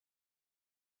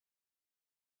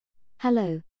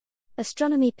Hello.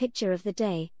 Astronomy picture of the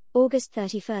day, August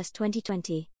 31,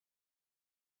 2020.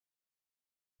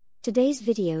 Today's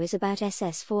video is about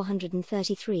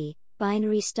SS-433,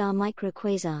 binary star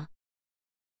micro-quasar.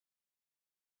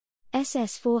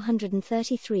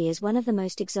 SS-433 is one of the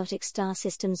most exotic star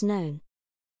systems known.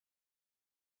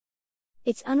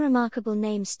 Its unremarkable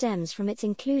name stems from its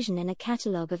inclusion in a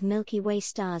catalogue of Milky Way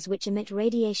stars which emit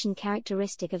radiation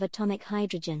characteristic of atomic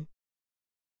hydrogen.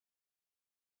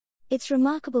 Its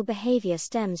remarkable behavior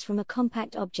stems from a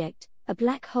compact object, a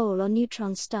black hole or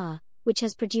neutron star, which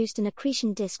has produced an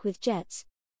accretion disk with jets.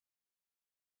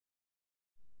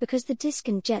 Because the disk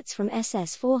and jets from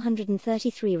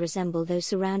SS-433 resemble those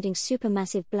surrounding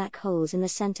supermassive black holes in the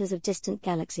centers of distant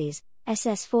galaxies,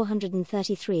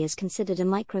 SS-433 is considered a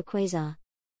micro-quasar.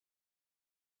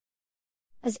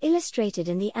 As illustrated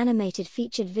in the animated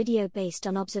featured video based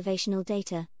on observational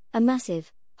data, a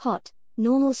massive, hot,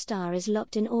 normal star is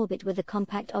locked in orbit with a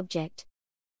compact object.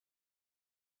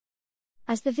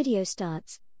 As the video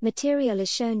starts, material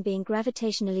is shown being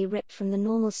gravitationally ripped from the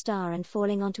normal star and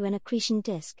falling onto an accretion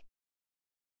disk.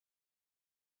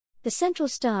 The central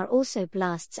star also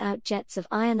blasts out jets of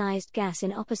ionized gas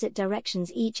in opposite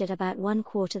directions, each at about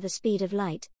 1/4 the speed of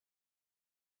light.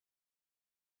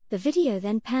 The video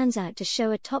then pans out to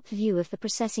show a top view of the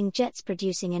precessing jets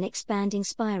producing an expanding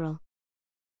spiral.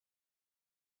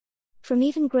 From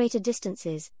even greater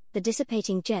distances, the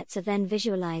dissipating jets are then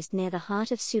visualized near the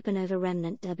heart of supernova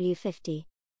remnant W50.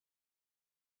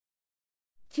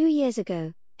 2 years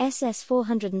ago,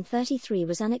 SS-433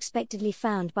 was unexpectedly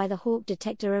found by the HAWC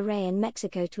detector array in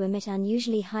Mexico to emit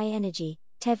unusually high energy,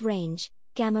 TeV-range,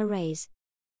 gamma rays.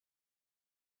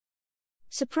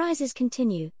 Surprises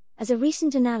continue, as a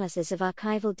recent analysis of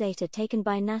archival data taken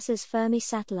by NASA's Fermi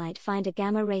satellite find a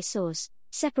gamma ray source,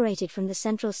 separated from the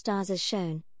central stars as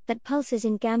shown, that pulses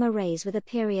in gamma rays with a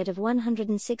period of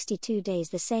 162 days,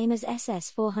 the same as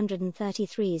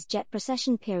SS-433's jet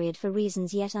precession period for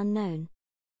reasons yet unknown.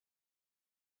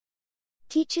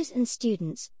 Teachers and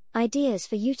students, ideas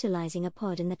for utilizing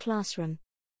APOD in the classroom.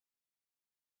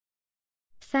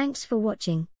 Thanks for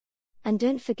watching. And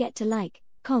don't forget to like,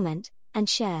 comment, and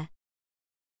share.